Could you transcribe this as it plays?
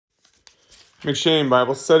McShane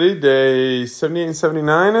Bible Study, day 78 and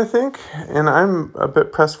 79, I think. And I'm a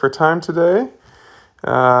bit pressed for time today.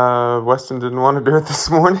 Weston didn't want to do it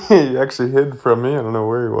this morning. He actually hid from me. I don't know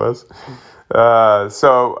where he was.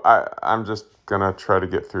 So I'm just going to try to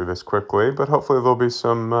get through this quickly, but hopefully there'll be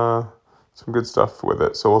some good stuff with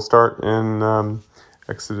it. So we'll start in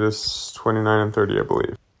Exodus 29 and 30, I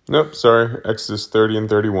believe. Nope, sorry, Exodus 30 and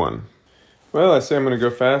 31. Well, I say I'm going to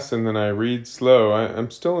go fast and then I read slow.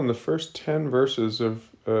 I'm still in the first 10 verses of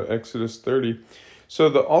Exodus 30. So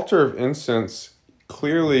the altar of incense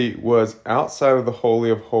clearly was outside of the Holy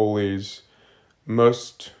of Holies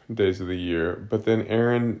most days of the year, but then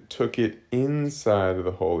Aaron took it inside of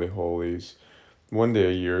the Holy of Holies one day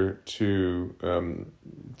a year to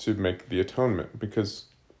make the atonement, because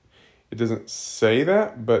it doesn't say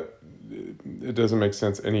that, but it doesn't make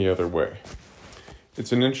sense any other way.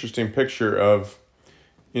 It's an interesting picture of,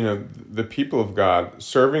 the people of God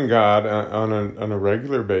serving God on a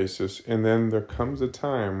regular basis, and then there comes a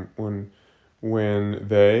time when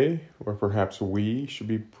they, or perhaps we, should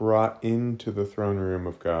be brought into the throne room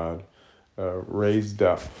of God, raised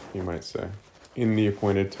up, you might say, in the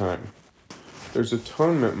appointed time. There's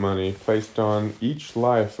atonement money placed on each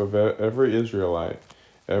life of every Israelite.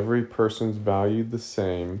 Every person's valued the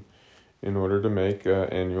same in order to make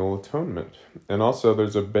annual atonement. And also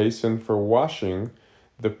there's a basin for washing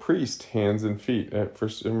the priest hands and feet. For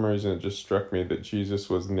some reason it just struck me that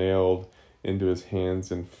Jesus was nailed into his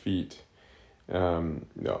hands and feet.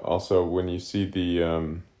 Also, when you see the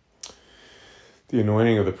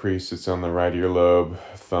anointing of the priest, it's on the right earlobe,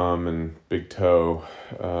 thumb, and big toe.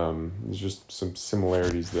 There's just some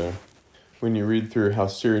similarities there. When you read through how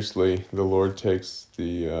seriously the Lord takes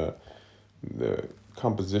the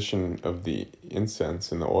composition of the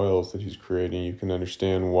incense and the oils that he's creating, you can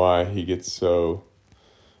understand why he gets so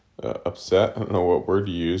upset. I don't know what word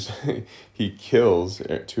to use. He kills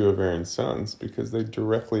two of Aaron's sons because they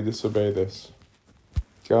directly disobey this.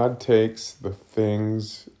 God takes the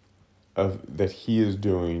things that he is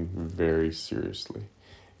doing very seriously.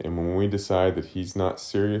 And when we decide that he's not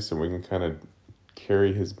serious and we can kind of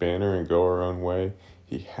carry his banner and go our own way,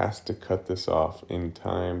 he has to cut this off in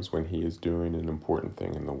times when he is doing an important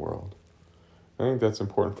thing in the world. I think that's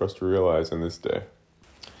important for us to realize in this day.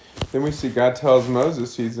 Then we see God tells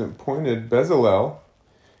Moses he's appointed Bezalel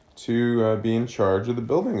to be in charge of the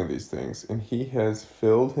building of these things. And he has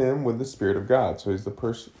filled him with the Spirit of God. So he's the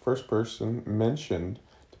first person mentioned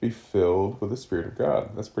to be filled with the Spirit of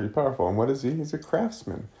God. That's pretty powerful. And what is he? He's a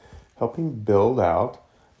craftsman, helping build out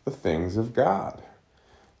the things of God.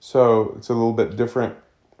 So it's a little bit different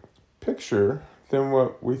picture than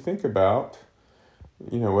what we think about,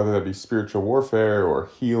 whether that be spiritual warfare or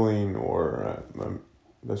healing, or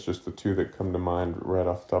that's just the two that come to mind right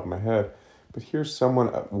off the top of my head. But here's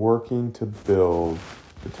someone working to build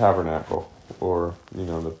the tabernacle, or,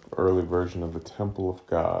 the early version of the temple of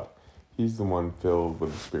God. He's the one filled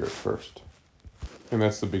with the Spirit first. And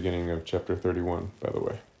that's the beginning of chapter 31, by the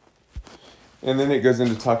way. And then it goes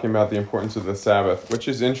into talking about the importance of the Sabbath, which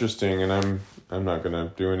is interesting, and I'm not going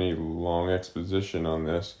to do any long exposition on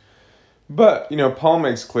this. But, Paul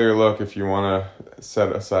makes clear, look, if you want to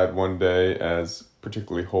set aside one day as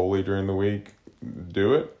particularly holy during the week,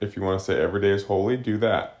 do it. If you want to say every day is holy, do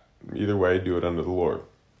that. Either way, do it unto the Lord.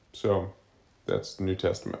 So that's the New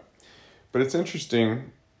Testament. But it's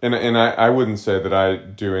interesting, and I wouldn't say that I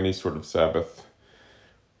do any sort of Sabbath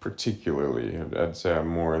particularly. I'd say I'm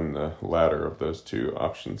more in the latter of those two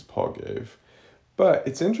options Paul gave. But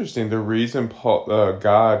it's interesting, the reason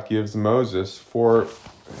God gives Moses for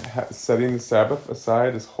setting the Sabbath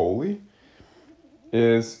aside as holy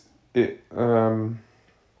is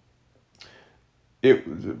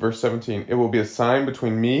verse 17, it will be a sign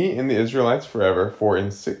between me and the Israelites forever, for in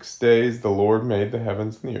 6 days the Lord made the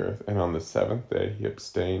heavens and the earth, and on the seventh day he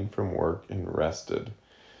abstained from work and rested.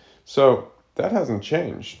 So that hasn't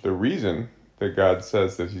changed. The reason that God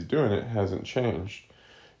says that he's doing it hasn't changed.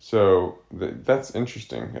 So that's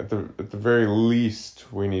interesting. At the very least,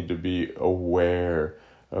 we need to be aware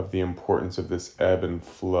of the importance of this ebb and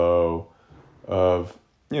flow of,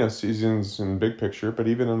 seasons in big picture, but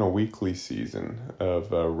even in a weekly season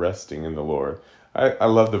of resting in the Lord. I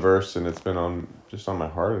love the verse, and it's been on my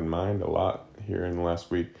heart and mind a lot here in the last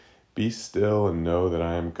week. Be still and know that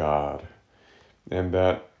I am God. And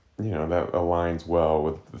that, that aligns well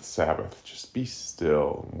with the Sabbath. Just be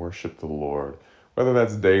still and worship the Lord. Whether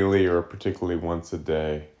that's daily or particularly once a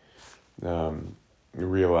day, you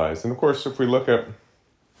realize. And of course, if we look at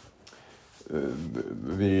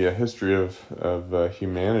the history of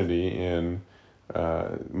humanity in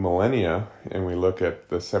millennia, and we look at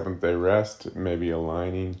the seventh-day rest, maybe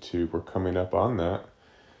aligning to, we're coming up on that,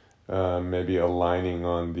 maybe aligning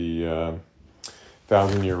on the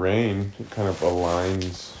 1,000-year reign. It kind of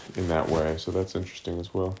aligns in that way, so that's interesting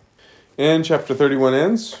as well. And chapter 31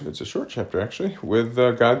 ends, it's a short chapter actually, with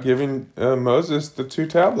God giving Moses the 2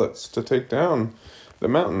 tablets to take down the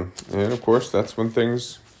mountain. And of course, that's when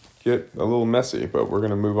things get a little messy, but we're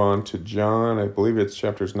going to move on to John. I believe it's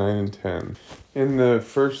chapters 9 and 10. In the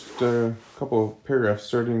first couple of paragraphs,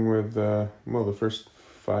 starting with, the first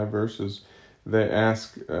 5 verses,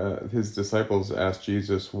 his disciples asked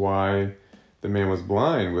Jesus why the man was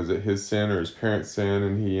blind. Was it his sin or his parents' sin?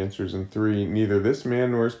 And he answers in 3, neither this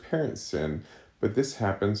man nor his parents sinned, but this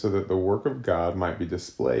happened so that the work of God might be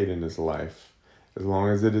displayed in his life. As long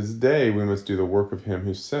as it is day, we must do the work of him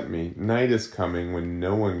who sent me. Night is coming when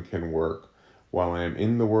no one can work. While I am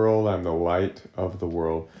in the world, I am the light of the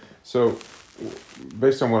world. So,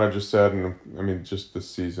 based on what I just said, and I mean, just this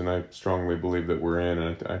season, I strongly believe that we're in,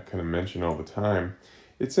 and I kind of mention all the time,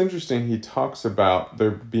 it's interesting, he talks about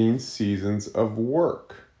there being seasons of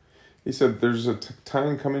work. He said, there's a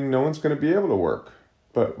time coming no one's going to be able to work.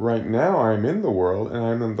 But right now I'm in the world, and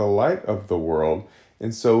I'm in the light of the world,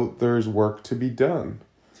 and so there's work to be done.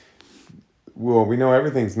 Well, we know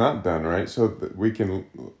everything's not done, right? So we can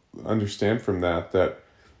understand from that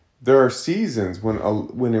there are seasons when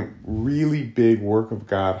a really big work of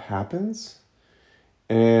God happens,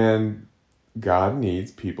 and God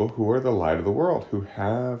needs people who are the light of the world, who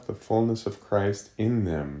have the fullness of Christ in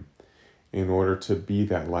them in order to be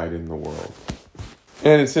that light in the world.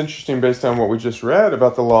 And it's interesting, based on what we just read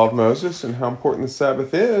about the law of Moses and how important the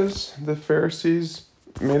Sabbath is, the Pharisees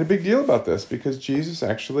made a big deal about this because Jesus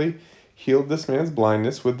actually healed this man's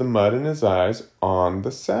blindness with the mud in his eyes on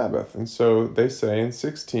the Sabbath. And so they say in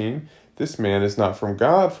 16, this man is not from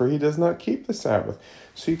God, for he does not keep the Sabbath.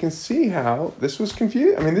 So you can see how this was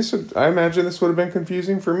confusing. I mean, I imagine this would have been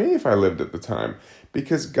confusing for me if I lived at the time,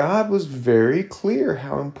 because God was very clear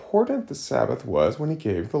how important the Sabbath was when he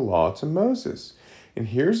gave the law to Moses. And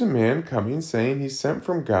here's a man coming saying he's sent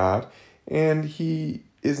from God, and he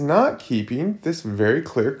is not keeping this very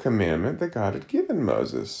clear commandment that God had given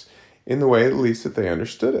Moses, in the way at least that they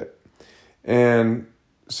understood it. And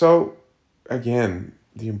so, again,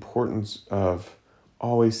 the importance of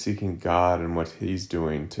always seeking God and what he's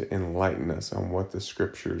doing to enlighten us on what the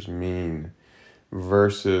scriptures mean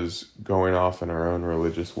versus going off in our own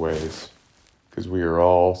religious ways, because we are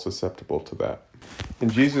all susceptible to that.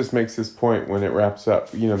 And Jesus makes this point when it wraps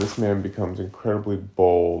up. This man becomes incredibly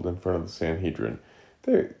bold in front of the Sanhedrin.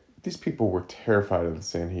 These people were terrified of the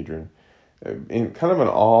Sanhedrin. In kind of an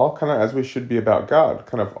awe, kind of as we should be about God,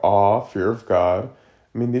 kind of awe, fear of God.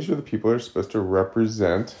 I mean, these are the people that are supposed to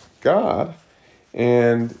represent God.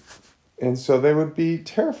 And so they would be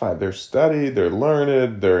terrified. They're studied, they're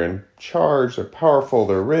learned, they're in charge, they're powerful,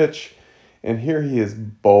 they're rich. And here he is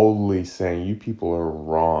boldly saying, you people are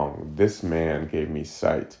wrong. This man gave me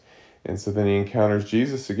sight. And so then he encounters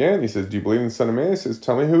Jesus again. He says, do you believe in the Son of Man? He says,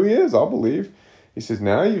 tell me who he is. I'll believe. He says,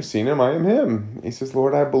 now you've seen him. I am him. He says,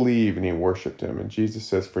 Lord, I believe. And he worshiped him. And Jesus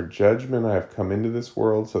says, for judgment I have come into this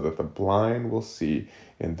world so that the blind will see,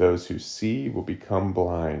 and those who see will become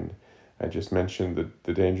blind. I just mentioned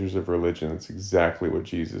the dangers of religion. That's exactly what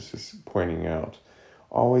Jesus is pointing out.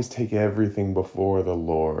 Always take everything before the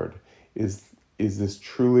Lord. Is this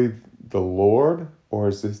truly the Lord, or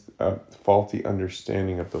is this a faulty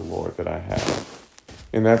understanding of the Lord that I have?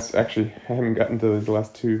 And that's actually, I haven't gotten to the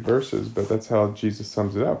last 2 verses, but that's how Jesus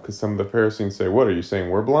sums it up, because some of the Pharisees say, what, are you saying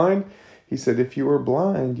we're blind? He said, if you were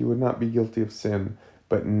blind, you would not be guilty of sin.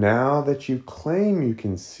 But now that you claim you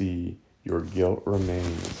can see, your guilt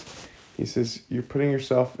remains. He says, you're putting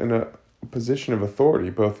yourself in a position of authority,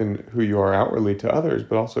 both in who you are outwardly to others,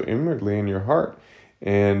 but also inwardly in your heart.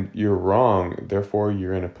 And you're wrong, therefore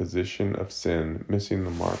you're in a position of sin, missing the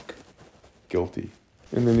mark, guilty.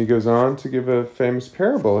 And then he goes on to give a famous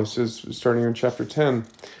parable. He says, starting in chapter 10,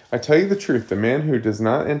 I tell you the truth, the man who does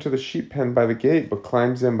not enter the sheep pen by the gate, but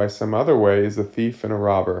climbs in by some other way, is a thief and a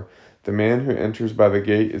robber. The man who enters by the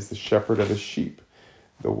gate is the shepherd of the sheep.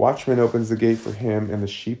 The watchman opens the gate for him, and the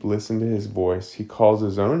sheep listen to his voice. He calls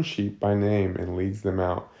his own sheep by name and leads them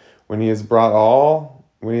out. When he has brought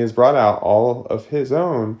out all of his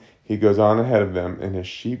own, he goes on ahead of them, and his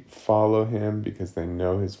sheep follow him because they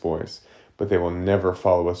know his voice. But they will never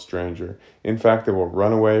follow a stranger. In fact, they will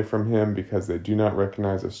run away from him because they do not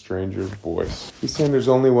recognize a stranger's voice. He's saying there's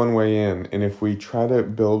only one way in, and if we try to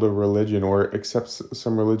build a religion or accept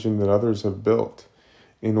some religion that others have built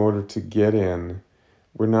in order to get in,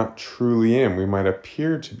 we're not truly in. We might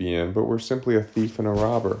appear to be in, but we're simply a thief and a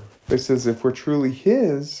robber. But he says, if we're truly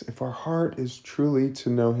his, if our heart is truly to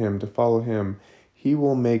know him, to follow him, he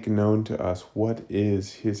will make known to us what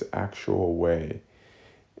is his actual way.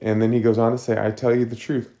 And then he goes on to say, I tell you the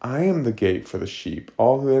truth, I am the gate for the sheep.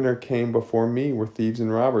 All who enter came before me were thieves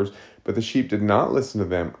and robbers, but the sheep did not listen to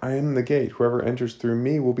them. I am the gate. Whoever enters through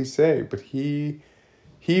me will be saved, but he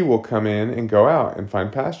will come in and go out and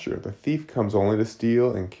find pasture. The thief comes only to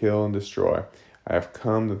steal and kill and destroy. I have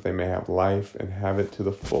come that they may have life and have it to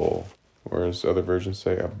the full. Whereas other versions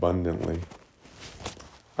say abundantly.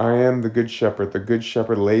 I am the good shepherd. The good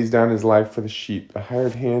shepherd lays down his life for the sheep. The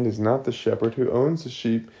hired hand is not the shepherd who owns the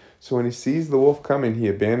sheep. So when he sees the wolf coming, he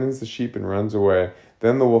abandons the sheep and runs away.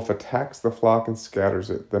 Then the wolf attacks the flock and scatters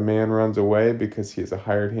it. The man runs away because he is a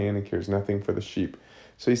hired hand and cares nothing for the sheep.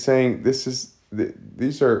 So he's saying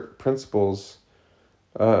these are principles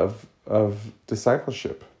of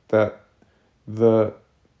discipleship, that the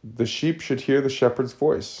sheep should hear the shepherd's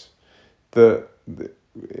voice. Because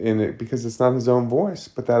it's not his own voice,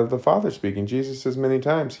 but that of the Father speaking. Jesus says many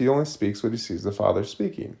times he only speaks what he sees the Father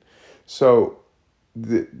speaking. So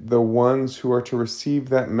the ones who are to receive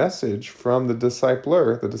that message from the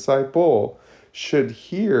disciple, should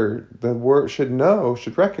hear the word,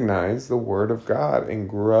 should recognize the word of God and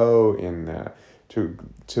grow in that,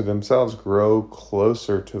 to themselves grow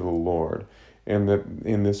closer to the Lord. And that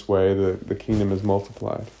in this way the kingdom is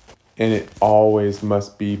multiplied. And it always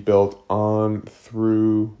must be built on,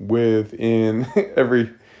 through, with, in every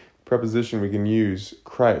preposition we can use,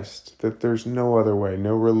 Christ. That there's no other way.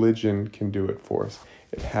 No religion can do it for us.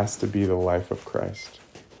 It has to be the life of Christ.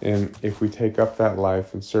 And if we take up that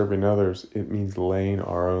life in serving others, it means laying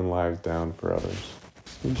our own lives down for others.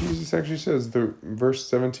 And Jesus actually says, verse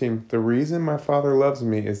 17, the reason my Father loves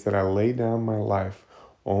me is that I lay down my life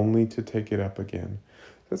only to take it up again.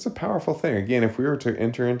 That's a powerful thing. Again, if we were to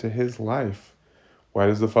enter into his life, why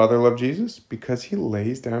does the Father love Jesus? Because he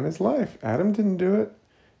lays down his life. Adam didn't do it.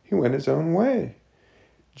 He went his own way.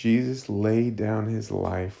 Jesus laid down his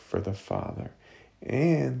life for the Father.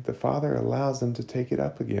 And the Father allows them to take it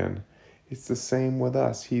up again. It's the same with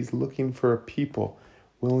us. He's looking for a people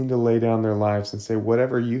willing to lay down their lives and say,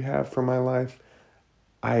 whatever you have for my life,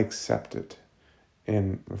 I accept it.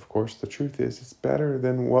 And, of course, the truth is, it's better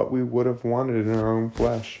than what we would have wanted in our own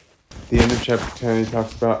flesh. At the end of chapter 10,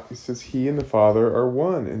 he says, he and the Father are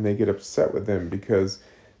one, and they get upset with him because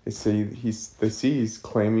they see he's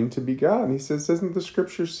claiming to be God. And he says, doesn't the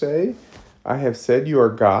scripture say, I have said you are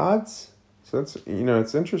gods? So that's,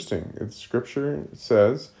 it's interesting. The scripture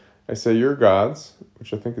says, I say you're gods,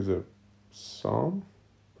 which I think is a Psalm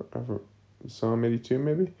 82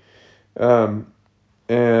 maybe.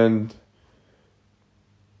 And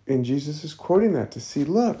Jesus is quoting that to see,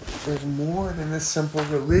 look, there's more than this simple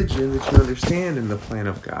religion that you understand in the plan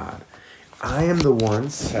of God. I am the one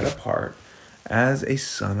set apart as a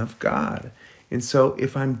son of God. And so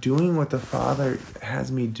if I'm doing what the Father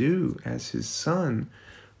has me do as his son,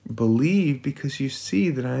 believe, because you see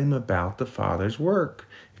that I'm about the Father's work.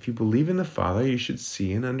 If you believe in the Father, you should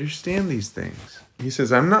see and understand these things. He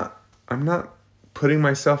says, I'm not putting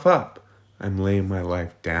myself up. I'm laying my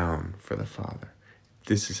life down for the Father.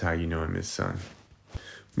 This is how you know I'm his son.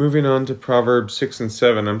 Moving on to Proverbs 6 and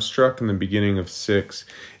 7, I'm struck in the beginning of 6.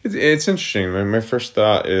 It's interesting. My first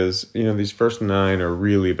thought is, these first 9 are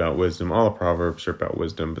really about wisdom. All the Proverbs are about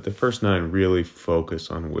wisdom, but the first 9 really focus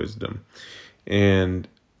on wisdom. And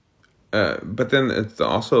but then it's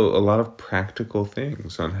also a lot of practical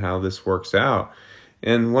things on how this works out.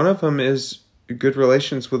 And one of them is good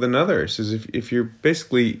relations with another. It says if you're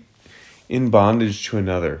basically in bondage to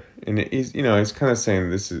another, and he's kind of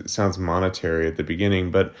saying sounds monetary at the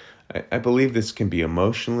beginning, but I believe this can be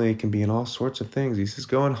emotionally, it can be in all sorts of things. He says,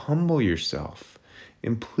 go and humble yourself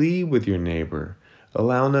and plead with your neighbor.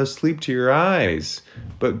 Allow no sleep to your eyes,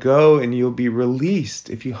 but go and you'll be released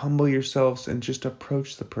if you humble yourselves and just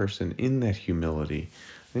approach the person in that humility.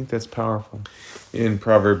 I think that's powerful. In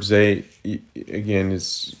Proverbs 8, again,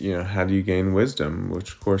 is, how do you gain wisdom?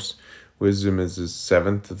 Which, of course, wisdom is the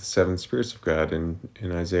seventh of the seven spirits of God in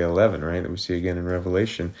Isaiah 11, right? That we see again in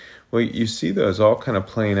Revelation. Well, you see those all kind of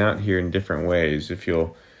playing out here in different ways. If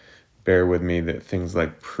you'll bear with me, that things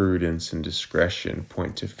like prudence and discretion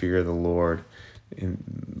point to fear of the Lord.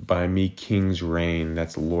 By me, kings reign.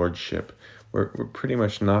 That's lordship. We're pretty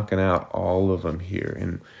much knocking out all of them here.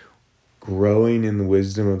 And growing in the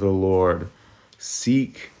wisdom of the Lord.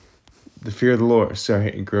 Seek the fear of the Lord.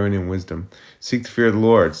 Growing in wisdom. Seek the fear of the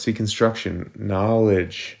Lord. Seek instruction,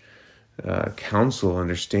 knowledge, counsel,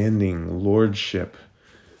 understanding, lordship.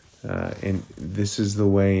 And this is the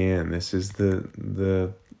way in. This is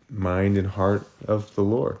the mind and heart of the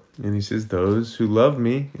Lord. And he says, those who love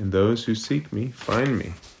me and those who seek me find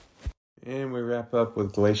me. And we wrap up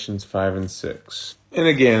with Galatians 5 and 6. And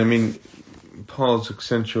again, Paul's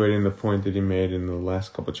accentuating the point that he made in the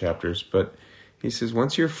last couple chapters, but he says,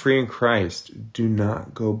 once you're free in Christ, do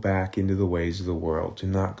not go back into the ways of the world. Do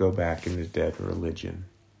not go back into dead religion.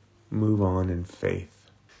 Move on in faith.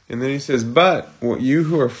 And then he says, but you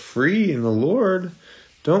who are free in the Lord,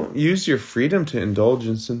 don't use your freedom to indulge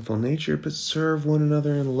in sinful nature, but serve one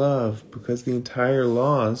another in love, because the entire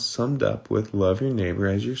law is summed up with love your neighbor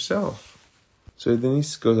as yourself. So then he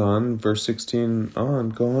goes on, verse 16 on,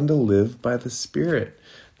 go on to live by the Spirit,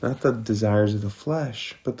 not the desires of the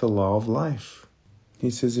flesh, but the law of life. He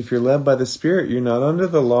says, if you're led by the Spirit, you're not under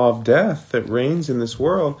the law of death that reigns in this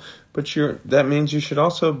world, but that means you should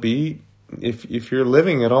also be, if you're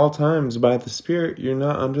living at all times by the Spirit, you're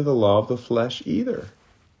not under the law of the flesh either.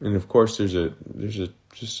 And of course, there's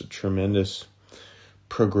just a tremendous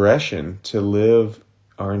progression to live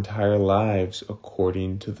our entire lives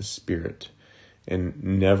according to the Spirit and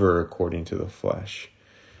never according to the flesh.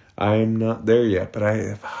 I am not there yet, but I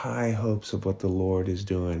have high hopes of what the Lord is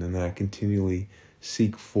doing, and I continually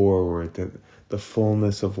seek forward that the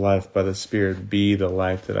fullness of life by the Spirit be the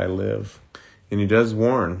life that I live. And he does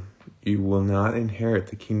warn, you will not inherit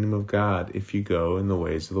the kingdom of God if you go in the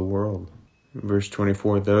ways of the world. Verse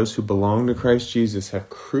 24, those who belong to Christ Jesus have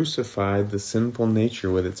crucified the sinful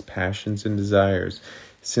nature with its passions and desires.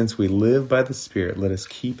 Since we live by the Spirit, let us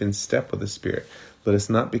keep in step with the Spirit. Let us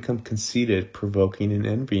not become conceited, provoking and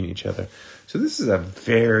envying each other. So this is a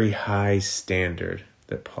very high standard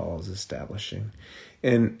that Paul is establishing.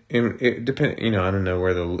 And it depends, I don't know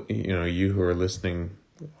where you who are listening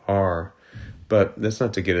are, but that's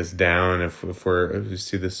not to get us down if we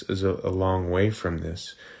see this as a long way from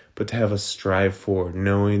this, but to have us strive forward,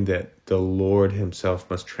 knowing that the Lord himself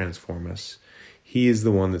must transform us. He is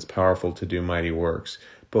the one that's powerful to do mighty works,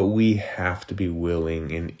 but we have to be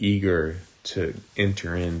willing and eager to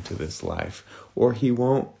enter into this life, or he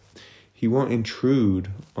won't intrude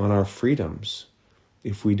on our freedoms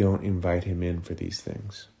if we don't invite him in for these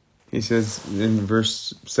things. He says in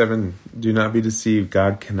verse 7, do not be deceived.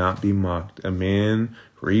 God cannot be mocked. A man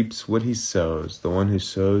reaps what he sows. The one who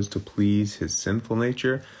sows to please his sinful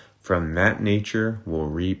nature, from that nature will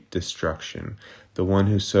reap destruction. The one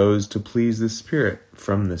who sows to please the Spirit,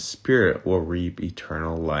 from the Spirit will reap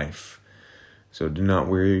eternal life. So do not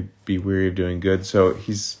be weary of doing good. So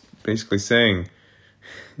he's basically saying,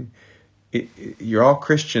 you're all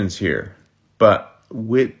Christians here, but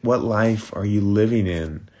what life are you living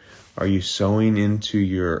in? Are you sowing into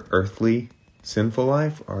your earthly sinful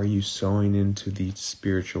life, or are you sowing into the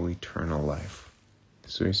spiritual eternal life?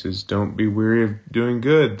 So he says, don't be weary of doing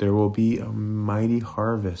good. There will be a mighty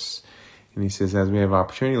harvest. And he says, as we have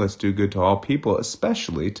opportunity, let's do good to all people,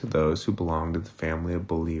 especially to those who belong to the family of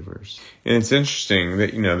believers. And it's interesting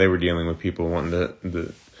that, they were dealing with people wanting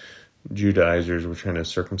the Judaizers were trying to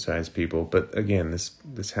circumcise people. But again,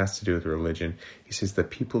 this has to do with religion. He says the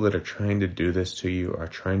people that are trying to do this to you are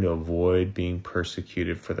trying to avoid being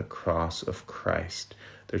persecuted for the cross of Christ.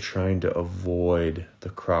 They're trying to avoid the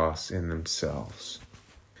cross in themselves.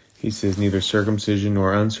 He says neither circumcision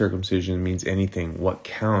nor uncircumcision means anything. What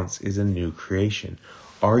counts is a new creation.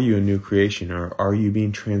 Are you a new creation, or are you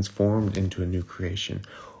being transformed into a new creation?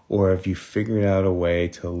 Or have you figured out a way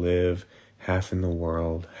to live half in the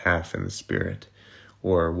world, half in the Spirit,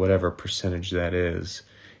 or whatever percentage that is?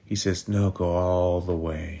 He says, no, go all the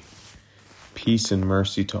way. Peace and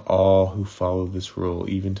mercy to all who follow this rule,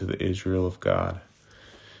 even to the Israel of God.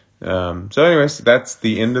 So anyways, that's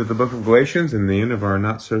the end of the book of Galatians and the end of our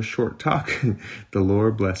not so short talk. The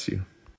Lord bless you.